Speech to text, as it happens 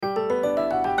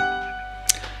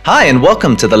Hi, and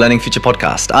welcome to the Learning Future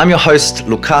podcast. I'm your host,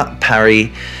 Louka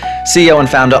Parry, CEO and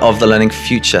founder of The Learning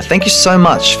Future. Thank you so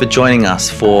much for joining us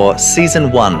for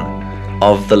season 1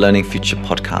 of the Learning Future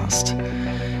podcast.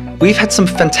 We've had some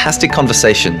fantastic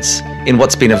conversations in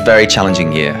what's been a very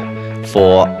challenging year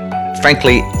for,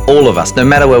 frankly, all of us, no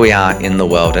matter where we are in the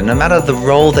world, and no matter the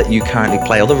role that you currently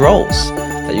play or the roles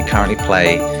that you currently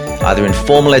play, either in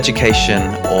formal education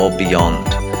or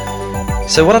beyond.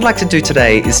 So what I'd like to do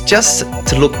today is just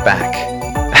to look back,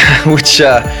 which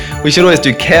we should always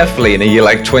do carefully in a year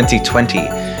like 2020,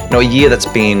 a year that's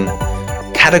been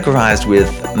categorized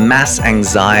with mass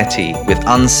anxiety, with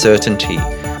uncertainty,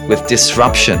 with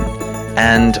disruption,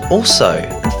 and also,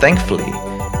 and thankfully,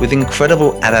 with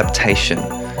incredible adaptation,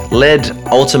 led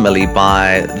ultimately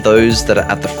by those that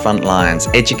are at the front lines,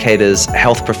 educators,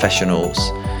 health professionals,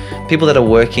 people that are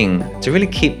working to really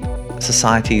keep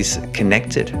societies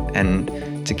connected and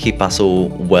to keep us all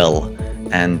well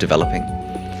and developing.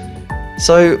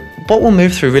 So what we'll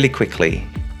move through really quickly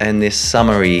in this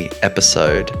summary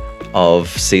episode of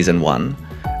season 1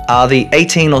 are the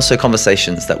 18 or so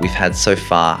conversations that we've had so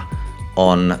far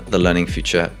on the Learning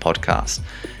Future podcast.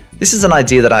 This is an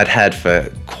idea that I'd had for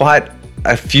quite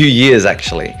a few years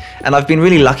actually, and I've been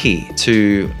really lucky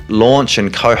to launch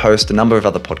and co-host a number of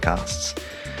other podcasts.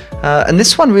 And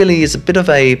this one really is a bit of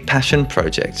a passion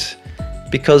project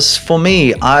because for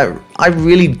me, I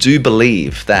really do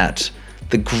believe that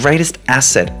the greatest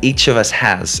asset each of us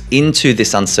has into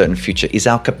this uncertain future is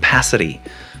our capacity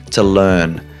to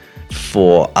learn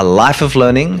for a life of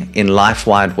learning in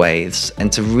life-wide ways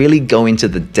and to really go into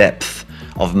the depth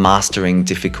of mastering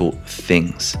difficult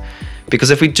things. Because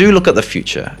if we do look at the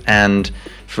future, and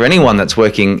for anyone that's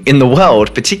working in the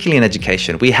world, particularly in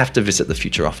education, we have to visit the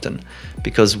future often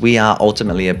because we are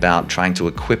ultimately about trying to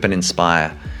equip and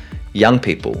inspire young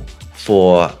people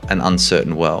for an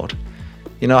uncertain world.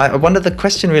 I wonder, the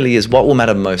question really is, what will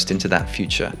matter most into that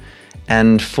future?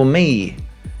 And for me,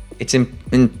 it's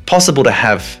impossible to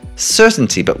have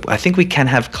certainty, but I think we can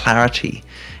have clarity.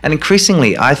 And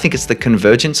increasingly, I think it's the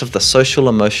convergence of the social,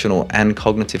 emotional, and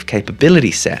cognitive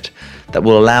capability set that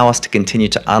will allow us to continue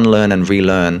to unlearn and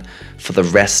relearn for the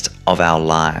rest of our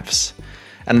lives.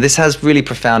 And this has really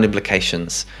profound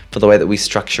implications for the way that we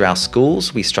structure our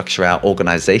schools, we structure our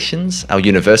organizations, our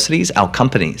universities, our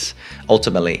companies,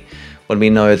 ultimately, when we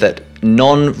know that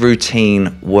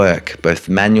non-routine work, both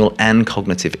manual and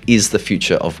cognitive, is the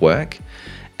future of work,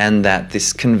 and that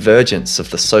this convergence of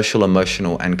the social,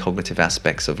 emotional, and cognitive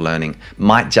aspects of learning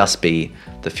might just be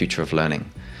the future of learning.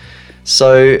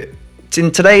 So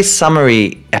in today's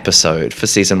summary episode for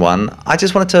season 1, I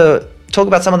just wanted to talk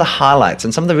about some of the highlights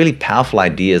and some of the really powerful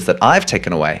ideas that I've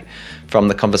taken away from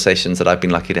the conversations that I've been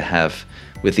lucky to have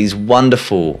with these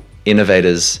wonderful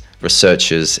innovators,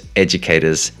 researchers,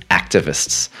 educators,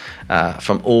 activists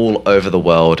from all over the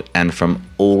world and from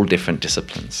all different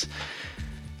disciplines.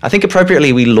 I think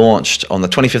appropriately we launched on the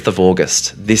 25th of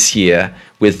August this year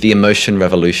with the Emotion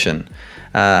Revolution.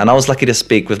 And I was lucky to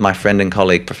speak with my friend and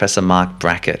colleague, Professor Mark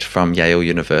Brackett from Yale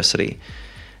University.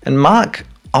 And Mark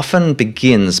often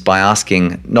begins by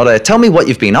asking not a "tell me what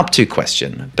you've been up to"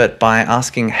 question, but by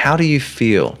asking, "how do you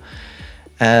feel?"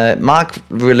 Mark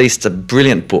released a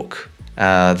brilliant book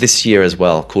this year as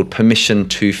well called Permission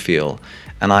to Feel.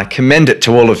 And I commend it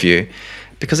to all of you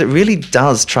because it really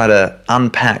does try to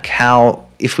unpack how,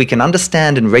 if we can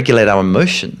understand and regulate our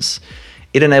emotions,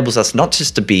 it enables us not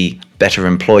just to be better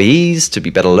employees, to be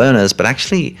better learners, but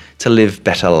actually to live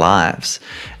better lives.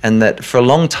 And that for a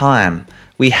long time,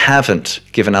 we haven't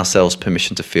given ourselves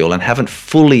permission to feel and haven't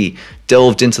fully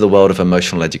delved into the world of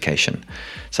emotional education.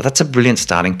 So that's a brilliant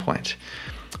starting point.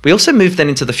 We also moved then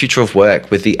into the future of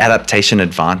work with the adaptation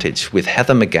advantage with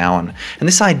Heather McGowan, and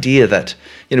this idea that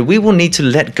we will need to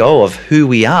let go of who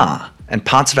we are and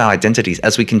parts of our identities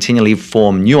as we continually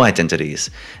form new identities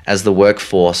as the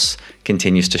workforce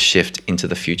continues to shift into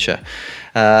the future.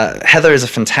 Heather is a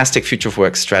fantastic future of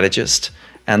work strategist,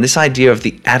 and this idea of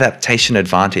the adaptation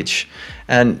advantage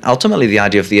and ultimately the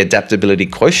idea of the adaptability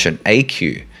quotient,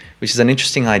 AQ, which is an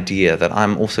interesting idea that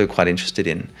I'm also quite interested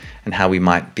in, and how we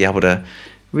might be able to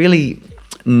really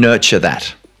nurture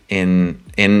that in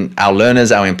our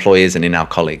learners, our employees, and in our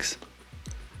colleagues.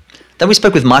 Then we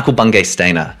spoke with Michael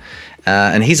Bungay-Stayner,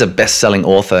 and he's a best-selling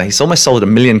author. He's almost sold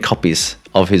 1 million copies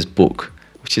of his book,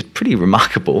 which is pretty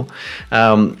remarkable.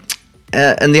 And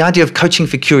the idea of coaching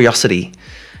for curiosity.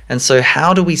 And so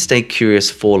how do we stay curious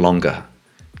for longer?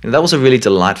 That was a really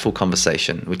delightful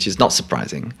conversation, which is not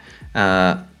surprising.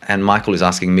 And Michael is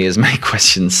asking me as many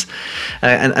questions.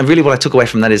 And really what I took away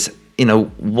from that is,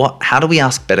 how do we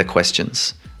ask better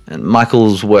questions? And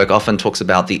Michael's work often talks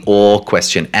about the or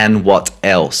question, and what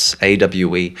else,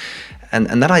 AWE.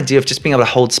 And that idea of just being able to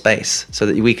hold space so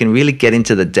that we can really get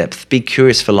into the depth, be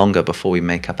curious for longer before we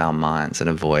make up our minds and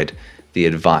avoid the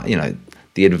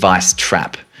advice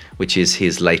trap, which is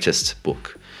his latest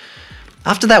book.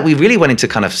 After that, we really went into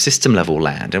kind of system level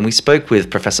land, and we spoke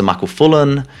with Professor Michael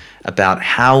Fullan about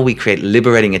how we create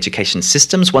liberating education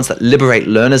systems, ones that liberate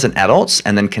learners and adults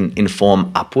and then can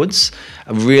inform upwards.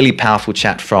 A really powerful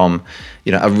chat from,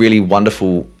 a really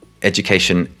wonderful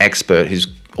education expert who's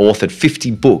authored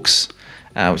 50 books,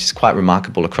 which is quite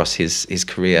remarkable across his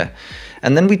career.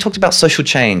 And then we talked about social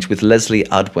change with Leslie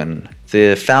Udwin,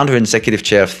 the founder and executive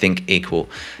chair of Think Equal.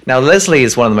 Now, Leslie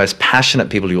is one of the most passionate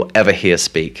people you'll ever hear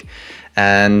speak.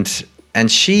 And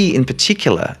she, in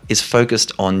particular, is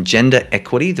focused on gender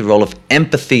equity, the role of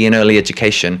empathy in early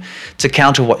education, to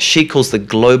counter what she calls the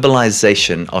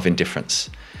globalization of indifference.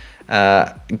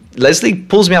 Leslie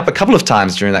pulls me up a couple of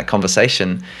times during that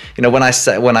conversation, when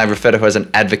I refer to her as an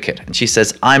advocate, and she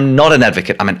says, I'm not an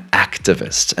advocate, I'm an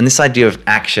activist. And this idea of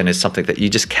action is something that you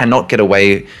just cannot get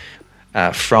away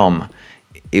from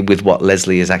with what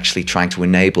Leslie is actually trying to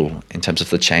enable in terms of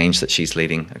the change that she's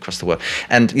leading across the world.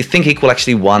 And you Think Equal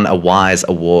actually won a WISE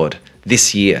award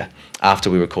this year after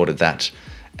we recorded that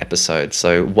episode.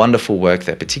 So wonderful work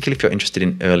there, particularly if you're interested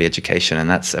in early education, and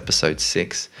that's episode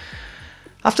 6.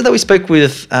 After that, we spoke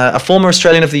with a former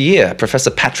Australian of the Year,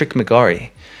 Professor Patrick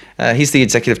McGorry. He's the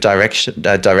executive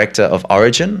director of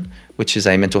Origin, which is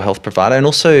a mental health provider, and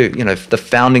also, the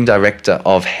founding director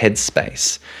of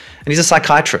Headspace. And he's a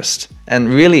psychiatrist. And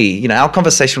really, our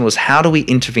conversation was, how do we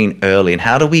intervene early and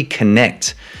how do we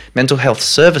connect mental health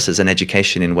services and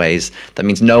education in ways that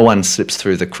means no one slips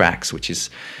through the cracks, which is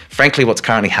frankly what's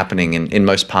currently happening in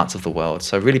most parts of the world.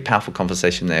 So really powerful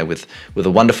conversation there with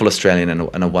a wonderful Australian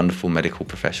and a wonderful medical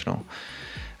professional.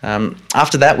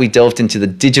 After that, we delved into the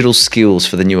digital skills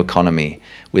for the new economy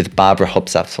with Barbara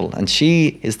Hopsapfel, and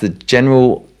she is the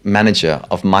general manager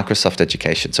of Microsoft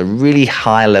Education, so really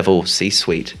high-level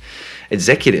C-suite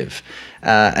executive.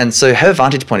 And so her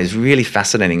vantage point is really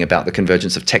fascinating about the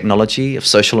convergence of technology, of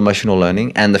social emotional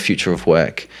learning, and the future of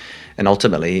work. And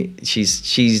ultimately,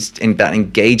 she's about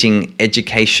engaging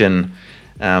education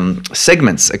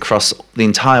segments across the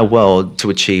entire world to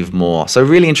achieve more. So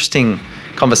really interesting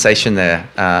conversation there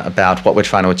about what we're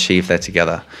trying to achieve there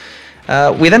together.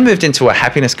 We then moved into a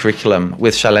happiness curriculum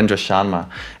with Shailendra Sharma.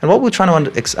 And what we were trying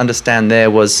to understand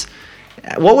there was,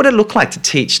 what would it look like to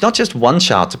teach not just one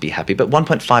child to be happy, but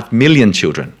 1.5 million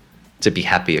children to be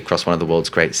happy across one of the world's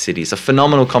great cities? A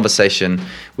phenomenal conversation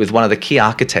with one of the key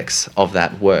architects of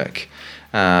that work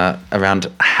around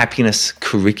happiness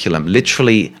curriculum,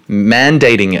 literally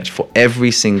mandating it for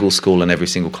every single school and every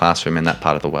single classroom in that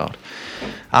part of the world.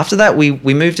 After that,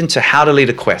 we moved into how to lead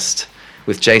a quest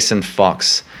with Jason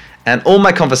Fox. And all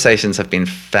my conversations have been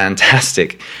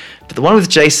fantastic. But the one with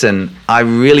Jason, I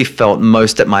really felt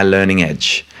most at my learning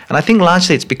edge. And I think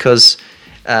largely it's because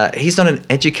he's not an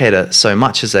educator so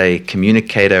much as a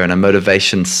communicator and a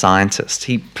motivation scientist.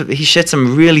 He shared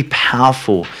some really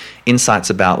powerful insights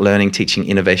about learning, teaching,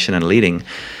 innovation, and leading,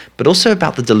 but also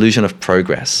about the delusion of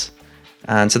progress.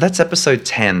 And so that's episode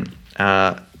 10.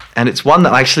 And it's one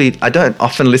that I don't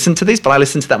often listen to these, but I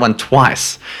listened to that one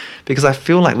twice. Because I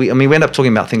feel like we end up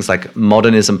talking about things like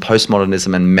modernism,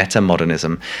 postmodernism, and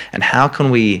metamodernism, and how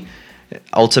can we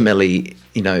ultimately,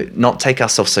 not take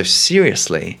ourselves so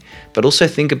seriously, but also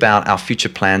think about our future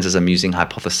plans as amusing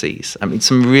hypotheses. I mean,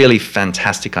 some really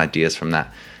fantastic ideas from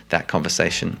that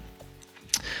conversation.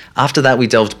 After that, we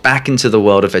delved back into the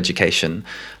world of education,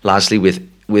 largely with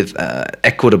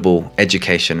equitable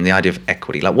education and the idea of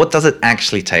equity. Like, what does it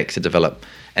actually take to develop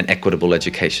an equitable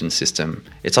education system?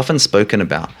 It's often spoken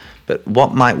about, but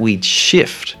what might we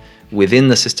shift within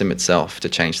the system itself to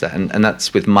change that? And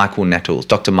that's with Michael Nettles,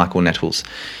 Dr. Michael Nettles,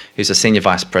 who's a senior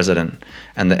vice president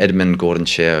and the Edmund Gordon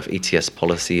Chair of ETS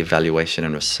Policy, Evaluation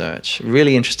and Research.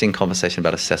 Really interesting conversation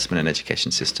about assessment and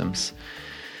education systems.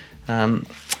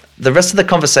 The rest of the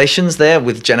conversations there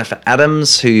with Jennifer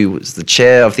Adams, who was the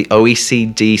chair of the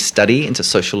OECD study into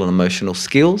social and emotional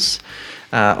skills.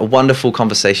 A wonderful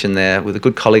conversation there with a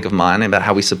good colleague of mine about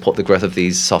how we support the growth of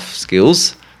these soft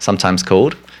skills, sometimes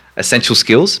called essential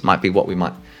skills, might be what we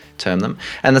might term them.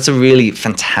 And that's a really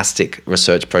fantastic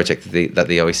research project that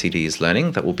the OECD is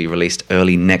learning that will be released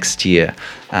early next year.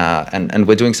 And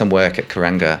we're doing some work at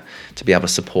Karanga to be able to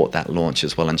support that launch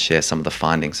as well and share some of the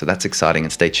findings. So that's exciting,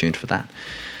 and stay tuned for that.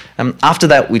 After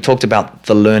that, we talked about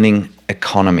the learning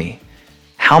economy.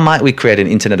 How might we create an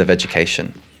internet of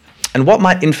education? And what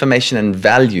might information and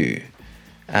value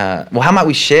how might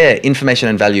we share information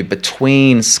and value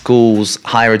between schools,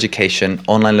 higher education,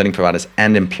 online learning providers,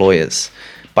 and employers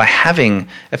by having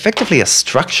effectively a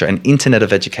structure, an internet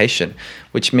of education,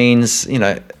 which means,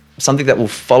 something that will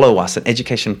follow us, an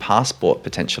education passport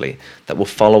potentially, that will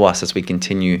follow us as we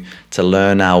continue to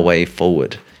learn our way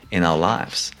forward in our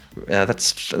lives.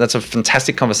 That's a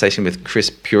fantastic conversation with Chris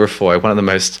Purifoy, one of the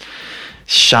most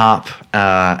sharp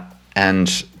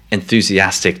and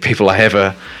enthusiastic people I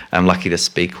ever am lucky to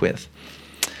speak with.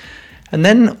 And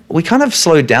then we kind of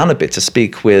slowed down a bit to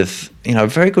speak with, a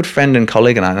very good friend and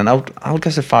colleague, and I would go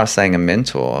so far as saying a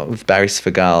mentor, with Barry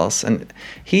Svigals. And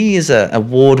he is an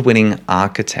award-winning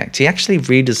architect. He actually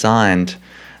redesigned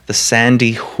the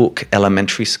Sandy Hook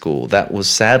Elementary School that was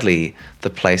sadly the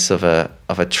place of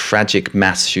a tragic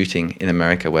mass shooting in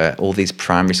America, where all these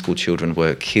primary school children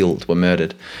were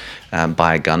murdered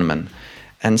by a gunman.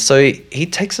 And so he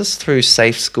takes us through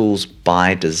safe schools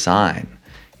by design.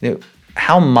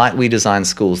 How might we design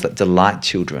schools that delight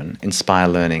children, inspire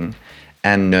learning,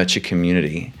 and nurture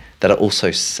community that are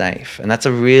also safe? And that's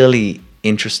a really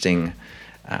interesting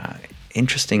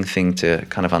thing to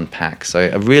kind of unpack. So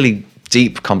a really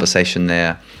deep conversation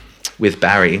there with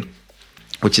Barry,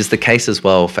 which is the case as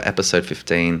well for episode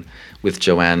 15 with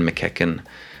Joanne McEachen,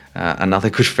 another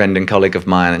good friend and colleague of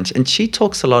mine. And she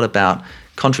talks a lot about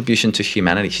contribution to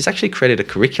humanity. She's actually created a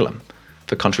curriculum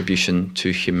for contribution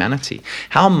to humanity.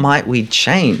 How might we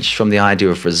change from the idea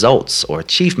of results or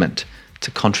achievement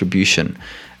to contribution?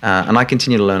 And I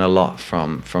continue to learn a lot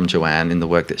from Joanne in the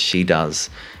work that she does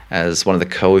as one of the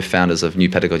co-founders of New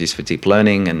Pedagogies for Deep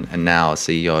Learning and now a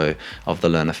CEO of the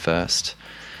Learner First.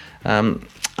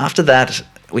 After that,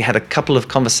 we had a couple of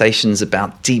conversations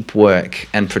about deep work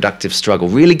and productive struggle,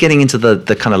 really getting into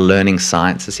the kind of learning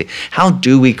sciences here. How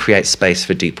do we create space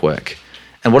for deep work?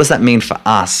 And what does that mean for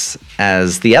us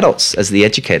as the adults, as the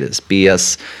educators, be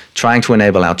us trying to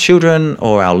enable our children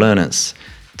or our learners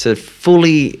to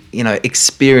fully,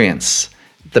 experience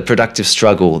the productive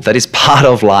struggle that is part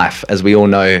of life, as we all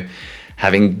know,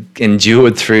 having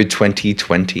endured through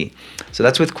 2020. So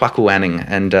that's with Kwaku Anning,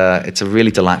 and it's a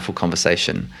really delightful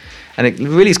conversation. And it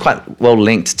really is quite well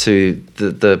linked to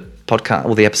the podcast,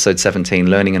 or the episode 17,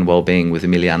 Learning and Wellbeing, with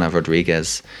Emiliana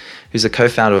Rodriguez, who's a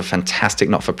co-founder of a fantastic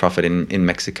not-for-profit in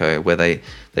Mexico, where they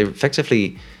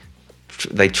effectively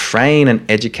train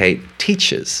and educate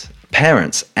teachers,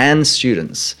 parents, and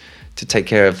students to take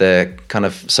care of their kind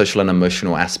of social and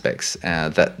emotional aspects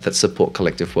that support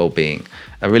collective well-being.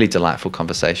 A really delightful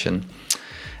conversation.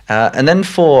 And then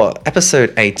for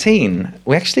episode 18,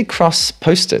 we actually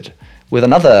cross-posted with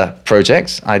another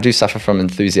project. I do suffer from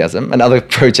enthusiasm. Another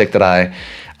project that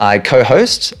I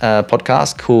co-host, a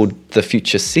podcast called The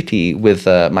Future City with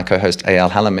my co-host Eyal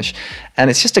Halamish. And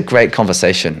it's just a great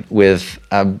conversation with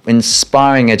an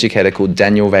inspiring educator called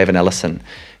Daniel Raven Ellison,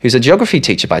 who's a geography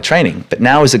teacher by training, but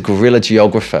now is a guerrilla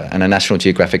geographer and a National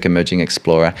Geographic Emerging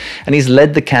Explorer. And he's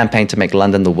led the campaign to make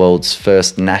London the world's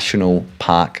first national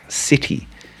park city.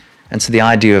 And so the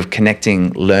idea of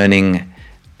connecting learning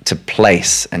to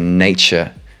place and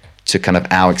nature to kind of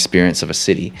our experience of a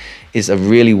city is a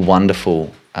really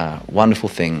wonderful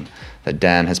thing that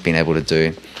Dan has been able to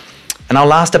do. And our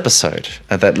last episode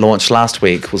that launched last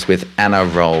week was with Anna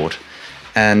Rold.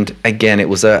 And again, it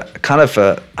was a kind of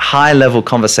a high-level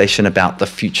conversation about the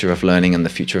future of learning and the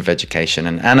future of education.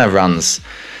 And Anna runs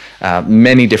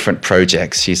many different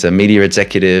projects. She's a media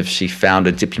executive. She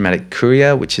founded Diplomatic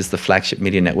Courier, which is the flagship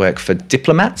media network for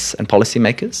diplomats and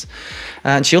policymakers.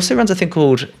 And she also runs a thing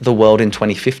called The World in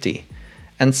 2050.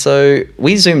 And so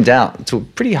we zoomed out to a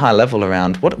pretty high level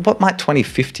around what might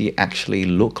 2050 actually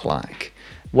look like?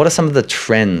 What are some of the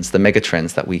trends, the mega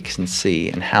trends that we can see,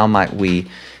 and how might we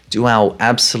do our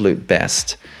absolute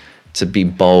best to be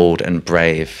bold and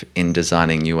brave in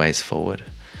designing new ways forward?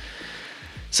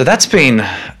 So that's been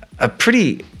a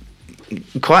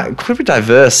quite a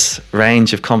diverse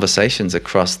range of conversations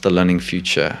across the Learning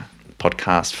Future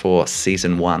podcast for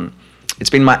season 1. It's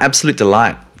been my absolute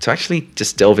delight to actually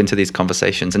just delve into these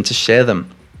conversations and to share them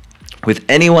with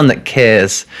anyone that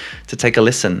cares to take a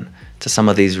listen to some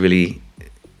of these really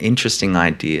interesting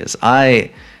ideas.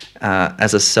 I,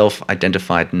 as a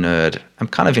self-identified nerd, I'm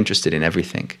kind of interested in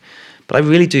everything, but I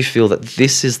really do feel that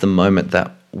this is the moment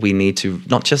that we need to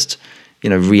not just,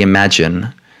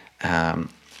 reimagine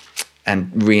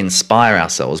and re-inspire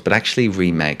ourselves, but actually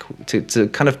remake, to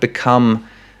kind of become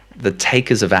the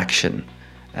takers of action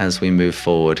as we move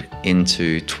forward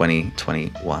into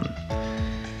 2021.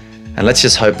 And let's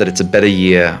just hope that it's a better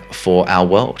year for our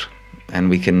world, and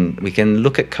we can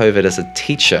look at COVID as a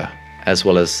teacher, as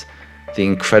well as the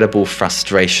incredible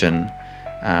frustration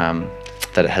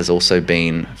that it has also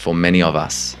been for many of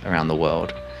us around the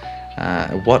world.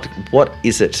 What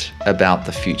is it about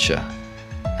the future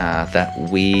that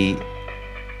we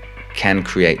can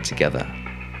create together?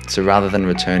 So rather than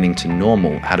returning to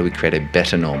normal, how do we create a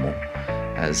better normal,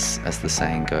 as the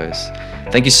saying goes?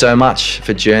 Thank you so much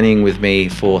for journeying with me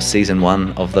for season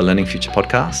 1 of the Learning Future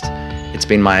podcast. It's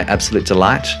been my absolute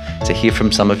delight to hear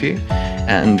from some of you,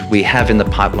 and we have in the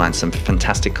pipeline some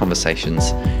fantastic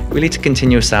conversations, really to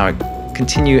continue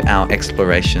our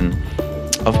exploration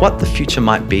of what the future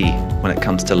might be when it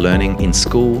comes to learning in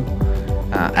school,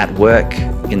 at work,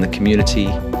 in the community,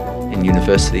 in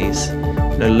universities.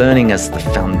 Learning as the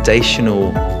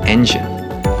foundational engine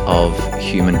of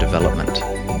human development,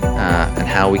 and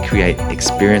how we create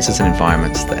experiences and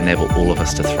environments that enable all of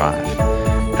us to thrive.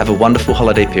 Have a wonderful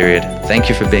holiday period. Thank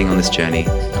you for being on this journey,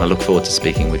 and I look forward to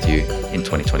speaking with you in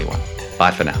 2021.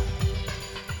 Bye for now.